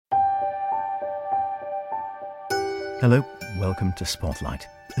Hello, welcome to Spotlight,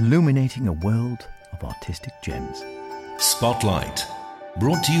 illuminating a world of artistic gems. Spotlight,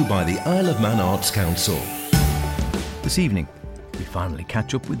 brought to you by the Isle of Man Arts Council. This evening, we finally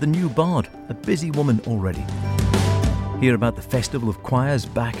catch up with the new Bard, a busy woman already. Hear about the Festival of Choirs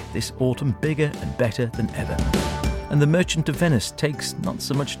back this autumn, bigger and better than ever. And the Merchant of Venice takes not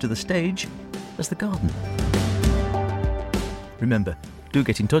so much to the stage as the garden. Remember, do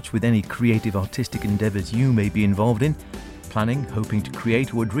get in touch with any creative artistic endeavours you may be involved in, planning, hoping to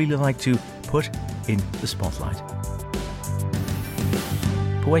create, or would really like to put in the spotlight.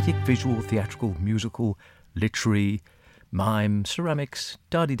 Poetic, visual, theatrical, musical, literary, mime, ceramics,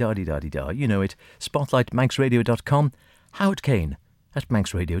 da-di-da-di-da-di-da, you know it. Spotlight, manxradio.com, Howard Kane at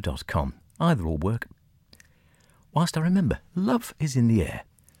manxradio.com. Either will work. Whilst I remember, love is in the air.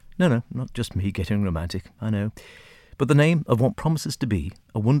 No, not just me getting romantic, I know. But the name of what promises to be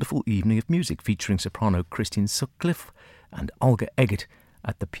a wonderful evening of music featuring soprano Christine Sutcliffe and Olga Eggert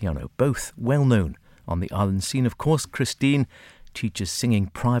at the piano, both well known on the island scene. Of course, Christine teaches singing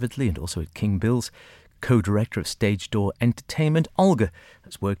privately and also at King Bill's, co-director of Stage Door Entertainment. Olga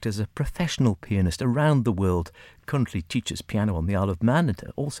has worked as a professional pianist around the world, currently teaches piano on the Isle of Man, and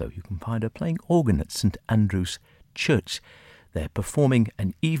also you can find her playing organ at St Andrew's Church. They're performing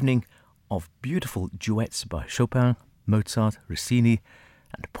an evening of beautiful duets by Chopin, Mozart, Rossini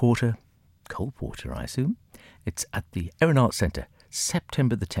and Porter, Cole Porter I assume. It's at the Erin Arts Centre,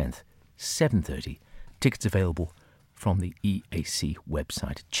 September the 10th, 7:30. Tickets available from the EAC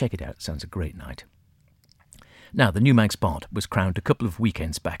website. Check it out, sounds a great night. Now, the new Manx Bard was crowned a couple of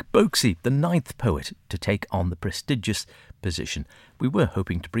weekends back. Boaksy, the 9th poet to take on the prestigious position. We were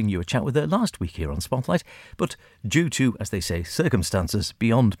hoping to bring you a chat with her last week here on Spotlight, but due to, as they say, circumstances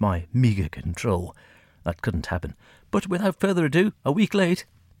beyond my meagre control, that couldn't happen. But without further ado, a week late,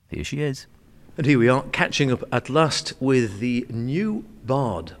 here she is. And here we are, catching up at last with the new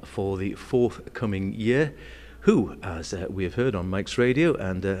Bard for the forthcoming year, who, as we have heard on Mike's Radio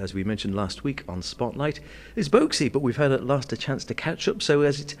and as we mentioned last week on Spotlight, is Boaksy. But we've had at last a chance to catch up, so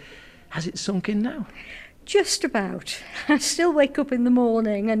has it sunk in now? Just about. I still wake up in the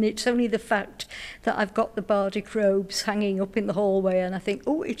morning and it's only the fact that I've got the bardic robes hanging up in the hallway and I think,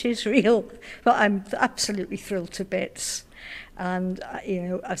 oh, it is real. But I'm absolutely thrilled to bits. And,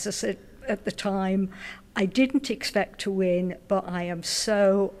 as I said at the time, I didn't expect to win, but I am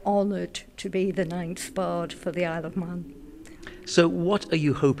so honoured to be the 9th Bard for the Isle of Man. So what are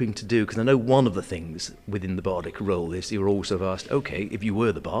you hoping to do? Because I know one of the things within the bardic role is you're also asked, OK, if you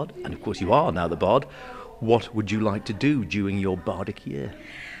were the Bard, and of course you are now the Bard, what would you like to do during your bardic year?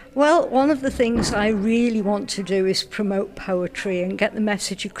 Well, one of the things I really want to do is promote poetry and get the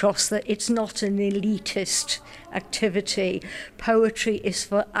message across that it's not an elitist activity. Poetry is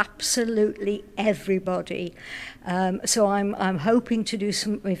for absolutely everybody. So I'm hoping to do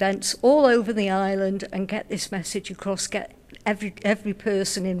some events all over the island and get this message across, get every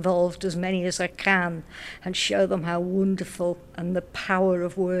person involved, as many as I can, and show them how wonderful and the power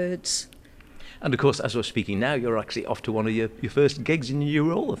of words. And of course, as we're speaking now, you're actually off to one of your first gigs in your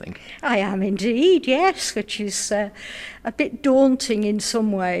new role, I think. I am indeed, yes, which is a bit daunting in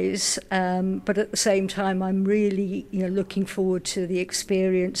some ways, but at the same time, I'm really looking forward to the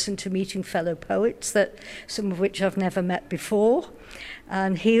experience and to meeting fellow poets, that some of which I've never met before,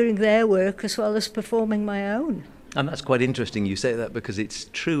 and hearing their work as well as performing my own. And that's quite interesting you say that, because it's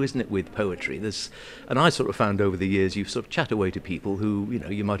true, isn't it, with poetry? And I sort of found over the years, you sort of chat away to people who,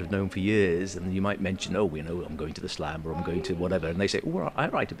 you might have known for years, and you might mention, I'm going to the Slam or I'm going to whatever, and they say, well, I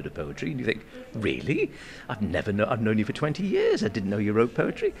write a bit of poetry. And you think, really? I've known you for 20 years. I didn't know you wrote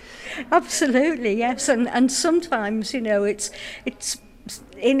poetry. Absolutely, yes. And sometimes, it's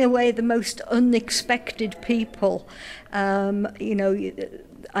in a way the most unexpected people,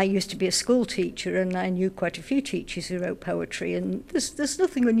 I used to be a school teacher and I knew quite a few teachers who wrote poetry, and there's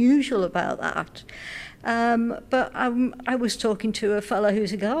nothing unusual about that. But I was talking to a fellow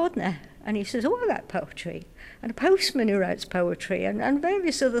who's a gardener, and he says, I write poetry, and a postman who writes poetry, and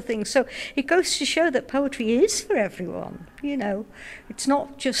various other things. So it goes to show that poetry is for everyone. It's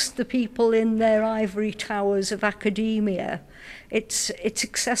not just the people in their ivory towers of academia. It's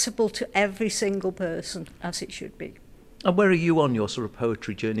accessible to every single person, as it should be. And where are you on your sort of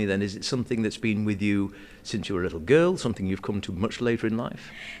poetry journey then? Is it something that's been with you since you were a little girl, something you've come to much later in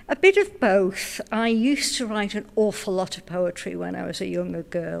life? A bit of both. I used to write an awful lot of poetry when I was a younger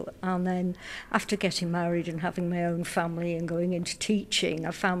girl, and then after getting married and having my own family and going into teaching,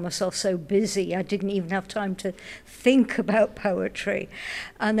 I found myself so busy I didn't even have time to think about poetry.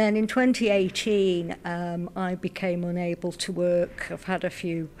 And then in 2018 I became unable to work. I've had a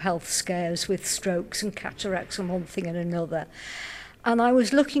few health scares with strokes and cataracts and one thing and another. And I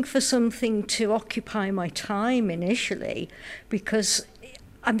was looking for something to occupy my time initially, because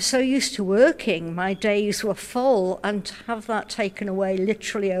I'm so used to working, my days were full, and to have that taken away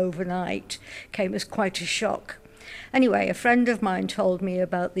literally overnight came as quite a shock. Anyway, a friend of mine told me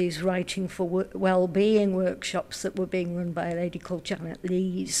about these writing for well-being workshops that were being run by a lady called Janet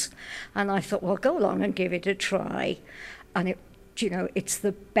Lees. And I thought, well, go along and give it a try. And it's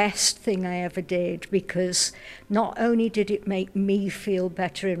the best thing I ever did, because not only did it make me feel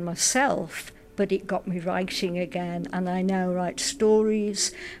better in myself, but it got me writing again. And I now write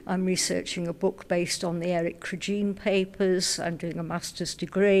stories. I'm researching a book based on the Eric Cragene papers. I'm doing a master's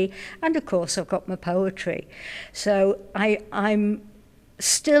degree. And of course, I've got my poetry. So I'm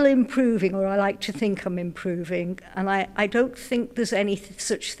still improving, or I like to think I'm improving. And I don't think there's any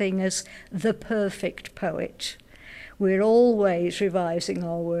such thing as the perfect poet. We're always revising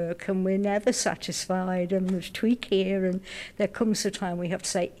our work, and we're never satisfied, and there's tweak here, and there comes a time we have to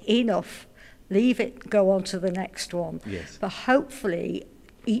say, enough, leave it, go on to the next one. Yes. But hopefully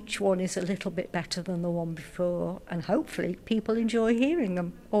each one is a little bit better than the one before, and hopefully people enjoy hearing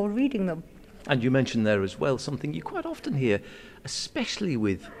them or reading them. And you mentioned there as well something you quite often hear, especially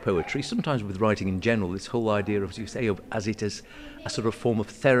with poetry, sometimes with writing in general, this whole idea of, as you say, of as it is a sort of form of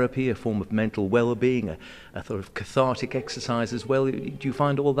therapy, a form of mental well-being, a sort of cathartic exercise as well. Do you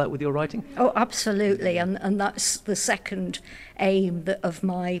find all that with your writing? Oh, absolutely, and that's the second aim of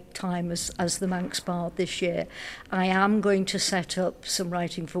my time as the Manx Bard this year. I am going to set up some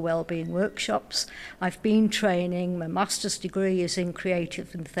writing for wellbeing workshops. I've been training. My master's degree is in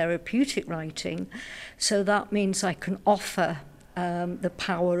creative and therapeutic writing, so that means I can offer the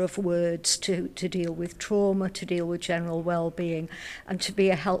power of words to deal with trauma, to deal with general well-being, and to be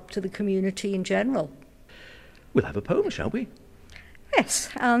a help to the community in general. We'll have a poem, shall we? Yes,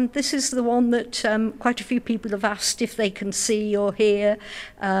 and this is the one that quite a few people have asked if they can see or hear.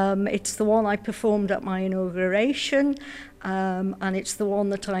 It's the one I performed at my inauguration, and it's the one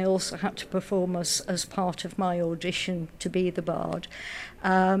that I also had to perform as part of my audition to be the Bard.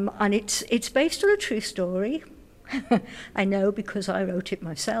 And it's based on a true story. I know, because I wrote it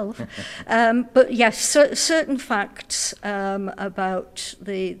myself. But yes, certain facts about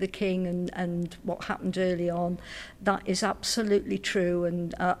the king and what happened early on, that is absolutely true,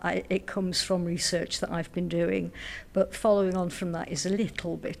 and it comes from research that I've been doing. But following on from that is a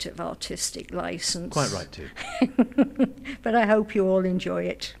little bit of artistic license. Quite right too. But I hope you all enjoy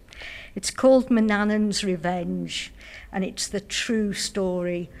it. It's called Manannan's Revenge, and it's the true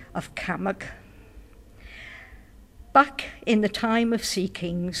story of Camog. Back in the time of Sea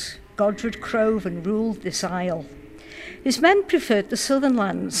Kings, Godred Crovan ruled this isle. His men preferred the southern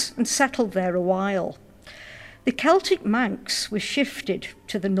lands and settled there a while. The Celtic Manx was shifted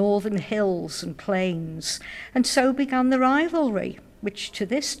to the northern hills and plains, and so began the rivalry, which to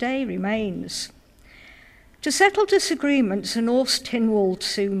this day remains. To settle disagreements, a Norse Tynwald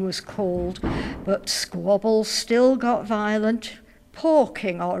soon was called, but squabbles still got violent. Poor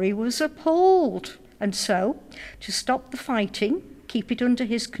King Orry was appalled. And so, to stop the fighting, keep it under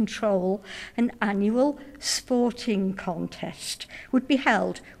his control, an annual sporting contest would be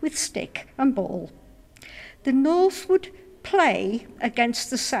held with stick and ball. The North would play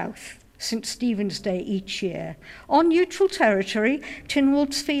against the South St. Stephen's Day each year, on neutral territory,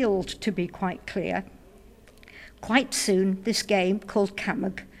 Tynwald's Field to be quite clear. Quite soon, this game, called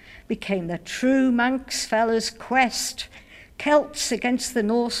Camog, became the true Manx fella's quest. Celts against the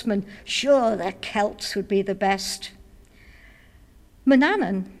Norsemen, sure the Celts would be the best.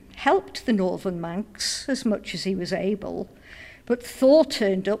 Manannan helped the northern Manx as much as he was able, but Thor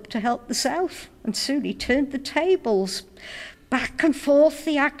turned up to help the south, and soon he turned the tables. Back and forth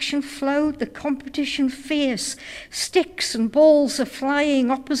the action flowed, the competition fierce, sticks and balls are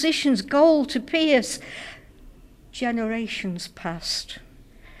flying, opposition's goal to pierce. Generations passed.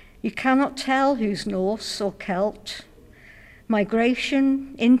 You cannot tell who's Norse or Celt.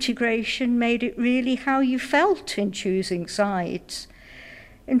 Migration, integration made it really how you felt in choosing sides.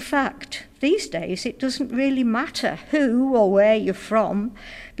 In fact, these days it doesn't really matter who or where you're from,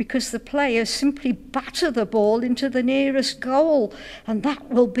 because the players simply batter the ball into the nearest goal, and that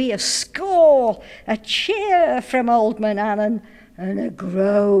will be a score, a cheer from old Manannan, and a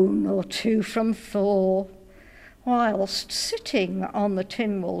groan or two from Thor, whilst sitting on the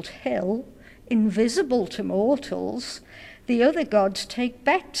Tynwald Hill, invisible to mortals, the other gods take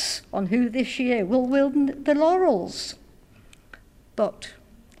bets on who this year will win the laurels. But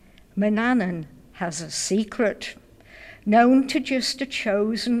Manannan has a secret, known to just a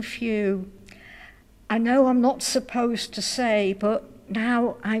chosen few. I know I'm not supposed to say, but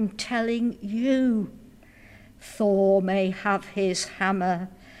now I'm telling you. Thor may have his hammer,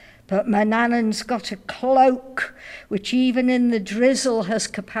 but Manannan's got a cloak, which even in the drizzle has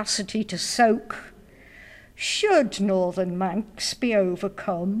capacity to soak. Should Northern Manx be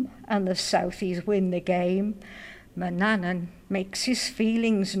overcome and the Southies win the game, Manannan makes his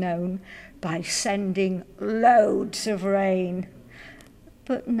feelings known by sending loads of rain.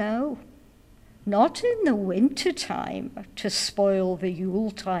 But no, not in the winter time to spoil the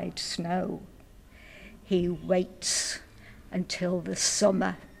Yuletide snow. He waits until the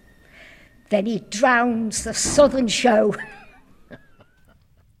summer. Then he drowns the southern show.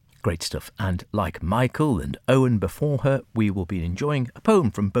 Great stuff. And like Michael and Owen before her, we will be enjoying a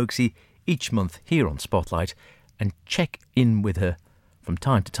poem from Bogsy each month here on Spotlight and check in with her from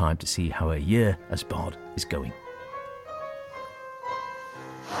time to time to see how her year as bard is going.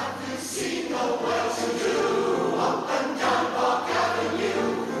 Have you seen the well-to-do up and down Park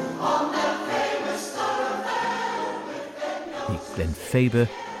Avenue on the famous thoroughfare? The Glen Faber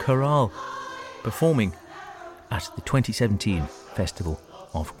Chorale performing at the 2017 Festival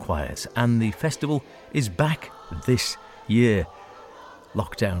of Choirs, and the festival is back this year.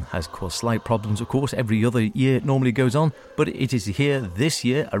 Lockdown has caused slight problems, of course. Every other year it normally goes on, but it is here this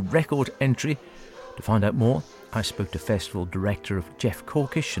year, a record entry. To find out more, I spoke to festival director Jeff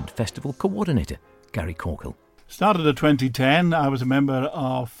Corkish and festival coordinator Gary Corkill. Started in 2010. I was a member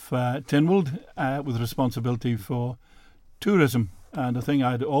of Tynwald with responsibility for tourism, and the thing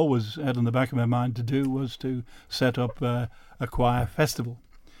I'd always had in the back of my mind to do was to set up a choir festival.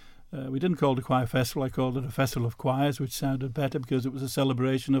 We didn't call it a choir festival, I called it a festival of choirs, which sounded better because it was a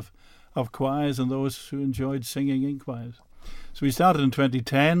celebration of choirs and those who enjoyed singing in choirs. So we started in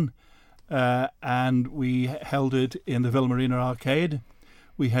 2010 and we held it in the Villa Marina Arcade.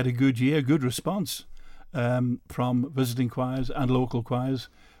 We had a good year, good response from visiting choirs and local choirs.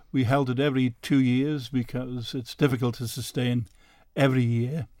 We held it every 2 years because it's difficult to sustain every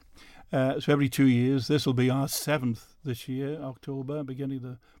year. So every 2 years, this will be our 7th this year, October, beginning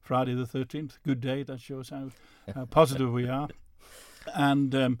the Friday the 13th. Good day, that shows how positive we are.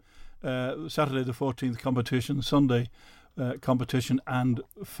 And Saturday the 14th competition, Sunday competition and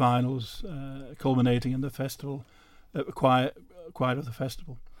finals, culminating in the festival, choir of the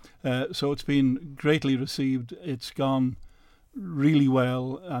festival. So it's been greatly received. It's gone really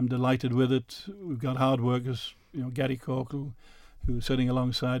well. I'm delighted with it. We've got hard workers, Gary Corkill, who's sitting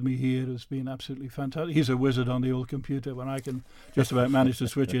alongside me here, has been absolutely fantastic. He's a wizard on the old computer when I can just about manage to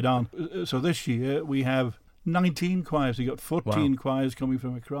switch it on. So this year we have 19 choirs. We've got 14 choirs coming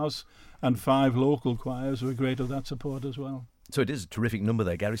from across and 5 local choirs. We're great of that support as well. So it is a terrific number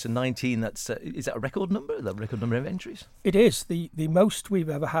there, Gary. So 19, is that a record number? Is that a record number of entries? It is. The most we've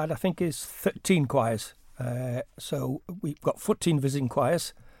ever had, I think, is 13 choirs. So we've got 14 visiting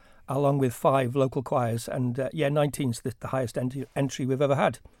choirs, along with 5 local choirs, and 19's the highest entry we've ever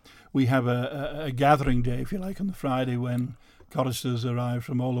had. We have a gathering day, if you like, on the Friday when choristers arrive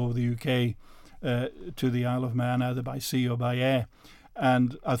from all over the UK to the Isle of Man, either by sea or by air.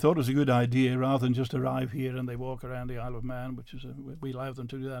 And I thought it was a good idea, rather than just arrive here and they walk around the Isle of Man, which is we allow them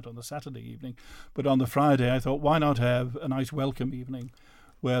to do that on the Saturday evening. But on the Friday, I thought, why not have a nice welcome evening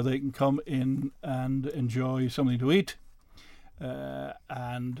where they can come in and enjoy something to eat,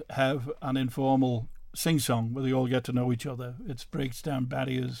 and have an informal sing-song where they all get to know each other. It breaks down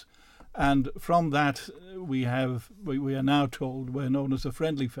barriers. And from that, we are now told we're known as the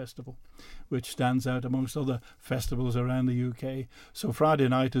Friendly Festival, which stands out amongst other festivals around the UK. So Friday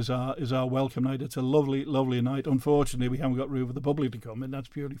night is our welcome night. It's a lovely, lovely night. Unfortunately, we haven't got room for the public to come in. That's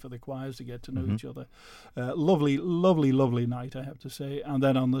purely for the choirs to get to know each other. Lovely, lovely, lovely night, I have to say. And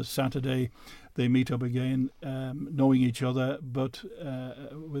then on the Saturday, they meet up again, knowing each other, but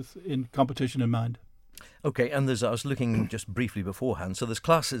in competition in mind. Okay, and I was looking just briefly beforehand. So there's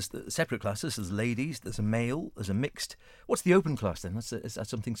classes, separate classes. There's ladies, there's a male, there's a mixed. What's the open class then? Is that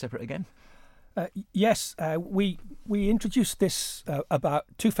something separate again? Yes, we introduced this about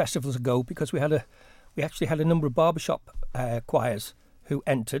 2 festivals ago because we actually had a number of barbershop choirs who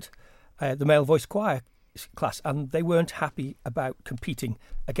entered the male voice choir class, and they weren't happy about competing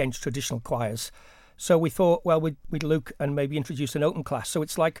against traditional choirs. So we thought, we'd look and maybe introduce an open class. So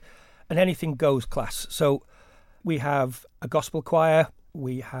it's like an anything goes class. So We have a gospel choir,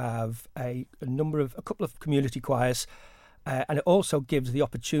 we have a couple of community choirs, and it also gives the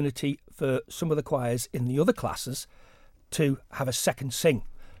opportunity for some of the choirs in the other classes to have a second sing.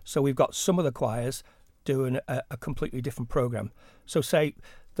 So we've got some of the choirs doing a completely different programme. So say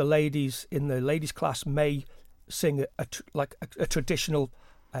the ladies in the ladies class may sing a traditional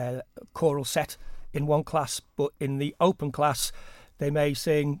choral set in one class, but in the open class they may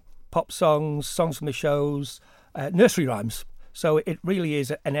sing pop songs, songs from the shows, nursery rhymes. So it really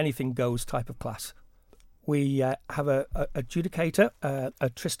is an anything goes type of class. We have a adjudicator,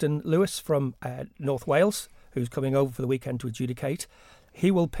 Tristan Lewis from North Wales, who's coming over for the weekend to adjudicate.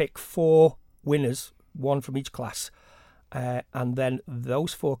 He will pick 4 winners, 1 from each class, and then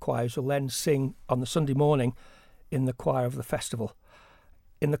those 4 choirs will then sing on the Sunday morning in the choir of the festival.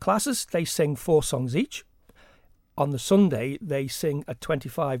 In the classes, they sing 4 songs each. On the Sunday, they sing a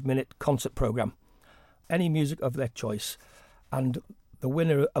 25-minute concert programme, any music of their choice, and the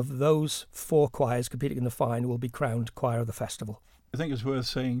winner of those 4 choirs competing in the final will be crowned choir of the festival. I think it's worth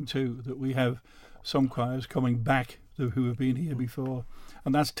saying too that we have some choirs coming back who have been here before,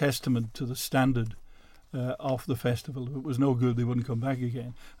 and that's testament to the standard of the festival. If it was no good, they wouldn't come back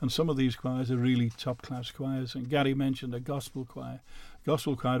again. And some of these choirs are really top-class choirs. And Gary mentioned a gospel choir.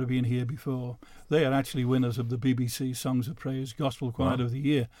 Gospel choir have been here before. They are actually winners of the BBC Songs of Praise Gospel Choir of the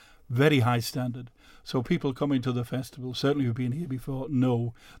Year. Very high standard. So people coming to the festival, certainly who've been here before,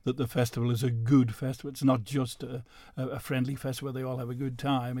 know that the festival is a good festival. It's not just a friendly festival where they all have a good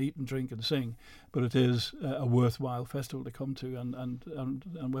time, eat and drink and sing, but it is a worthwhile festival to come to, and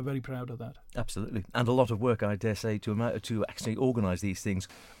we're very proud of that. Absolutely. And a lot of work, I dare say, to actually organise these things.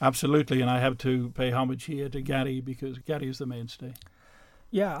 Absolutely, and I have to pay homage here to Gary, because Gary is the mainstay.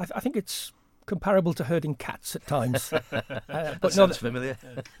 Yeah, I think it's comparable to herding cats at times. But sounds familiar.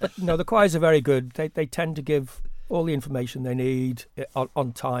 But no, the choirs are very good. They tend to give all the information they need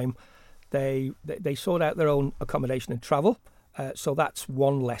on time. They sort out their own accommodation and travel, so that's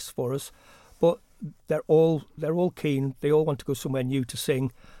one less for us. But they're all keen. They all want to go somewhere new to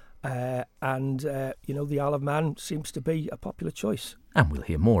sing, and the Isle of Man seems to be a popular choice. And we'll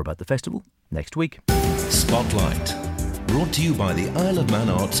hear more about the festival next week. Spotlight, brought to you by the Isle of Man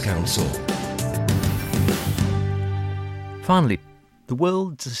Arts Council. Finally, the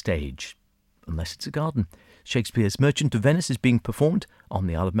world's a stage, unless it's a garden. Shakespeare's Merchant of Venice is being performed on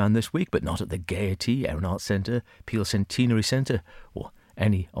the Isle of Man this week, but not at the Gaiety, Erin Arts Centre, Peel Centenary Centre, or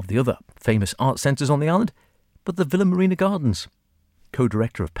any of the other famous art centres on the island, but the Villa Marina Gardens.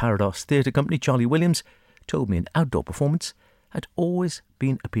 Co-director of Paradox Theatre Company, Charlie Williams, told me an outdoor performance had always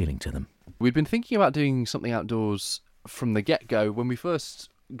been appealing to them. We'd been thinking about doing something outdoors from the get-go. When we first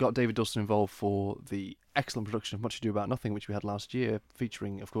got David Dawson involved for the excellent production of Much Ado About Nothing, which we had last year,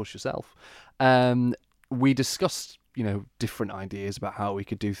 featuring, of course, yourself, we discussed, different ideas about how we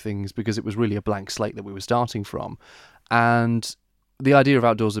could do things, because it was really a blank slate that we were starting from. And the idea of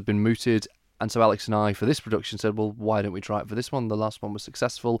outdoors had been mooted, and so Alex and I, for this production, said, well, why don't we try it for this one? The last one was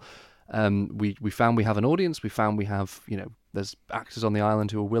successful. We found we have an audience. We found we have, there's actors on the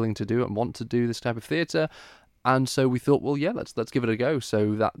island who are willing to do it and want to do this type of theatre. And so we thought, well, yeah, let's give it a go.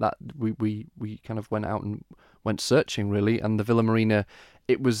 So that we kind of went out and went searching, really. And the Villa Marina,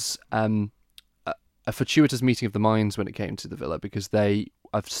 it was a fortuitous meeting of the minds when it came to the villa, because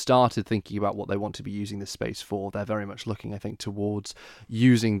I've started thinking about what they want to be using this space for. They're very much looking, I think, towards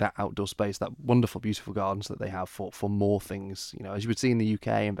using that outdoor space, that wonderful, beautiful gardens that they have for more things, as you would see in the UK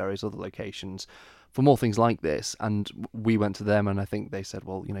and various other locations, for more things like this. And we went to them, and I think they said,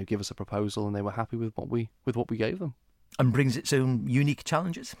 well, give us a proposal, and they were happy with what we gave them. And brings its own unique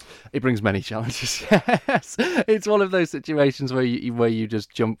challenges? It brings many challenges, yes. It's one of those situations where you just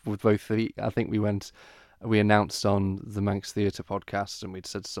jump with both feet. I think we announced on the Manx Theatre podcast, and we'd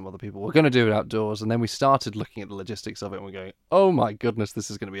said to some other people, we're going to do it outdoors. And then we started looking at the logistics of it, and we're going, oh my goodness, this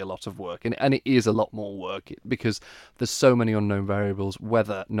is going to be a lot of work. And it is a lot more work, because there's so many unknown variables,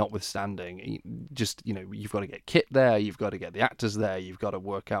 weather notwithstanding. Just, you've got to get kit there, you've got to get the actors there, you've got to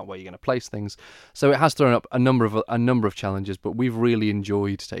work out where you're going to place things. So it has thrown up a number of challenges, but we've really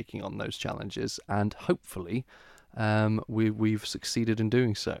enjoyed taking on those challenges, and hopefully we've succeeded in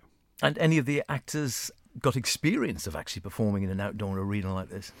doing so. And any of the actors got experience of actually performing in an outdoor arena like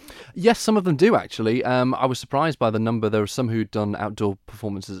this? Yes, some of them do, actually. I was surprised by the number. There were some who'd done outdoor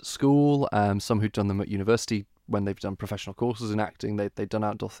performances at school, some who'd done them at university when they've done professional courses in acting. They'd done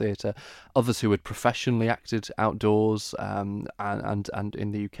outdoor theatre. Others who had professionally acted outdoors and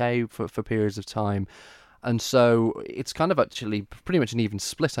in the UK for periods of time. And so it's kind of actually pretty much an even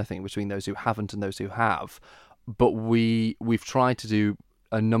split, I think, between those who haven't and those who have. But we've tried to do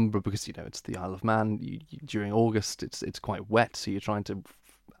a number, because it's the Isle of Man. During August, it's quite wet, so you're trying to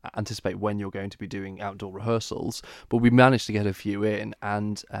anticipate when you're going to be doing outdoor rehearsals. But we managed to get a few in,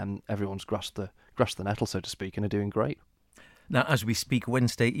 and everyone's grasped the nettle, so to speak, and are doing great. Now, as we speak,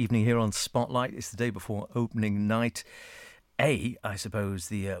 Wednesday evening here on Spotlight, it's the day before opening night. I suppose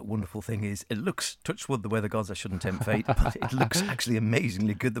the wonderful thing is it looks, touch wood, the weather gods, I shouldn't tempt fate, but it looks actually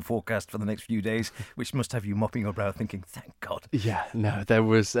amazingly good, the forecast for the next few days, which must have you mopping your brow thinking, thank God. Yeah, no, there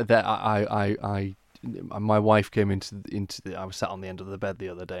was my wife came into I was sat on the end of the bed the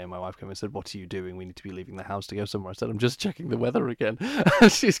other day, and my wife came and said, "What are you doing? We need to be leaving the house to go somewhere." I said, "I'm just checking the weather again."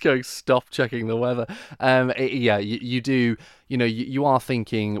 She's going, "Stop checking the weather." You do. You are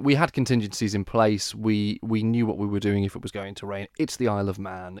thinking. We had contingencies in place. We knew what we were doing if it was going to rain. It's the Isle of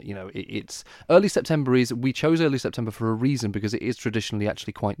Man. It's early September. We chose early September for a reason, because it is traditionally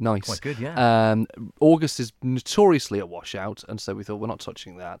actually quite nice. Quite good, yeah. August is notoriously a washout, and so we thought we're not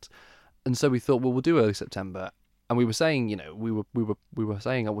touching that. And so we thought, well, we'll do early September. And we were saying, we were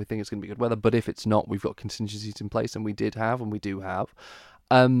saying, oh, we think it's going to be good weather. But if it's not, we've got contingencies in place, and we do have.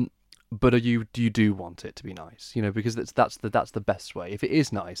 But you do want it to be nice, because that's the best way. If it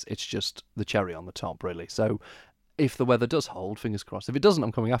is nice, it's just the cherry on the top, really. So if the weather does hold, fingers crossed. If it doesn't,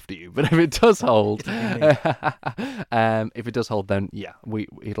 I'm coming after you. But if it does hold, then yeah,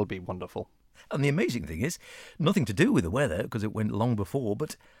 it'll be wonderful. And the amazing thing is, nothing to do with the weather, because it went long before,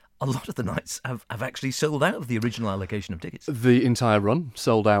 but a lot of the nights have actually sold out of the original allocation of tickets. The entire run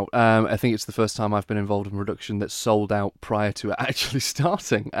sold out. I think it's the first time I've been involved in production that sold out prior to it actually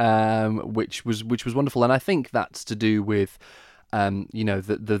starting, which was wonderful. And I think that's to do with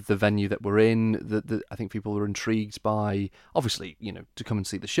the venue that we're in. I think people are intrigued by, obviously, to come and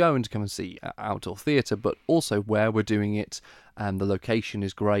see the show and to come and see outdoor theatre, but also where we're doing it. The location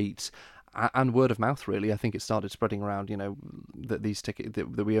is great. And word of mouth, really. I think it started spreading around, that these tickets,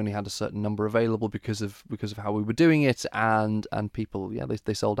 that we only had a certain number available because of how we were doing it, and people,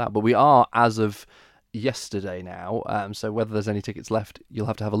 they sold out. But we are, as of yesterday now, so whether there's any tickets left, you'll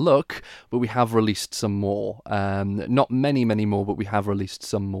have to have a look. But we have released some more, not many more, but we have released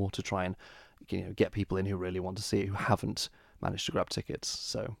some more to try and get people in who really want to see it, who haven't managed to grab tickets.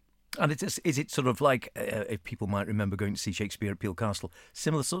 So. And is it sort of like, if people might remember going to see Shakespeare at Peel Castle,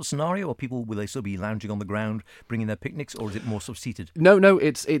 similar sort of scenario, or will they still be lounging on the ground, bringing their picnics, or is it more sort of seated? No,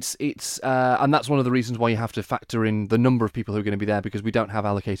 it's and that's one of the reasons why you have to factor in the number of people who are going to be there, because we don't have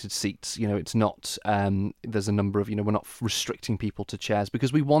allocated seats. It's not, there's a number of, we're not restricting people to chairs,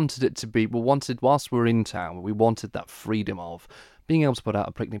 because we wanted it to be, whilst we're in town, we wanted that freedom of being able to put out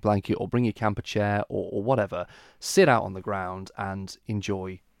a picnic blanket or bring your camper chair or whatever, sit out on the ground and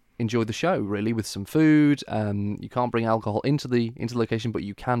enjoy the show, really, with some food. You can't bring alcohol into the location, but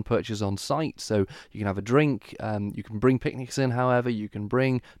you can purchase on site, so you can have a drink. You can bring picnics in, however, you can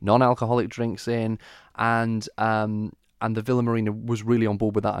bring non-alcoholic drinks in, and the Villa Marina was really on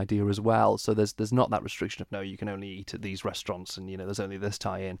board with that idea as well. So there's not that restriction of, no, you can only eat at these restaurants, and there's only this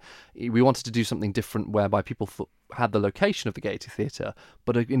tie-in. We wanted to do something different, whereby people had the location of the Gaiety Theatre,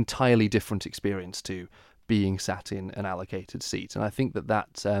 but an entirely different experience to being sat in an allocated seat. And I think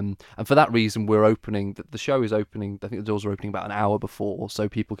that and for that reason, we're opening, the show is opening, I think the doors are opening about an hour before, so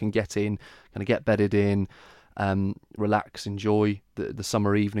people can get in, kind of get bedded in, relax, enjoy the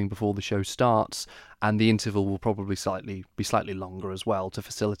summer evening before the show starts. And the interval will probably be slightly longer as well, to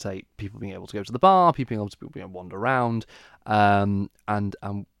facilitate people being able to go to the bar, people being able to wander around, and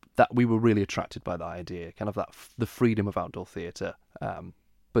that we were really attracted by that idea, kind of the freedom of outdoor theatre,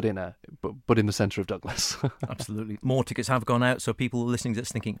 but in the centre of Douglas. Absolutely. More tickets have gone out, so people listening to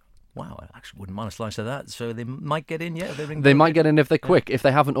this thinking, wow, I actually wouldn't mind a slice of that. So they might get in, yeah? They might get in if they're quick. If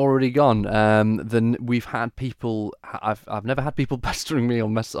they haven't already gone, then we've had people. I've never had people pestering me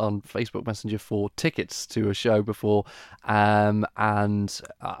on Facebook Messenger for tickets to a show before, and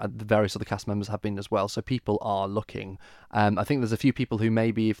the various other cast members have been as well. So people are looking. I think there's a few people who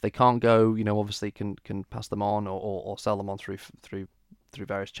maybe, if they can't go, obviously can pass them on or sell them on through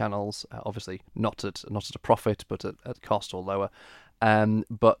various channels, obviously not at a profit, but at cost or lower.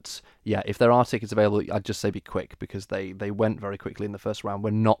 But yeah, if there are tickets available, I'd just say be quick, because they went very quickly in the first round.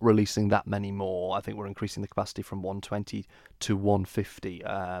 We're not releasing that many more. I think we're increasing the capacity from 120 to 150.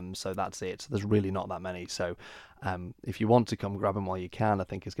 So that's it. There's really not that many. So if you want to come, grab them while you can, I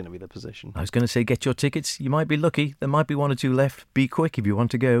think is going to be the position. I was going to say, get your tickets. You might be lucky. There might be one or two left. Be quick if you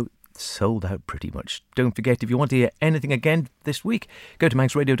want to go. Sold out pretty much. Don't forget, if you want to hear anything again this week, go to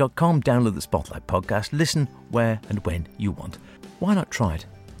manxradio.com, download the Spotlight podcast, listen where and when you want. Why not try it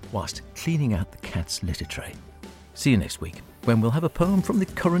whilst cleaning out the cat's litter tray? See you next week, when we'll have a poem from the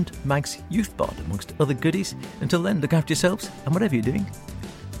current Manx Youth Bard, amongst other goodies. Until then, look after yourselves, and whatever you're doing,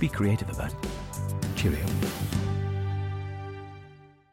 be creative about it. Cheerio.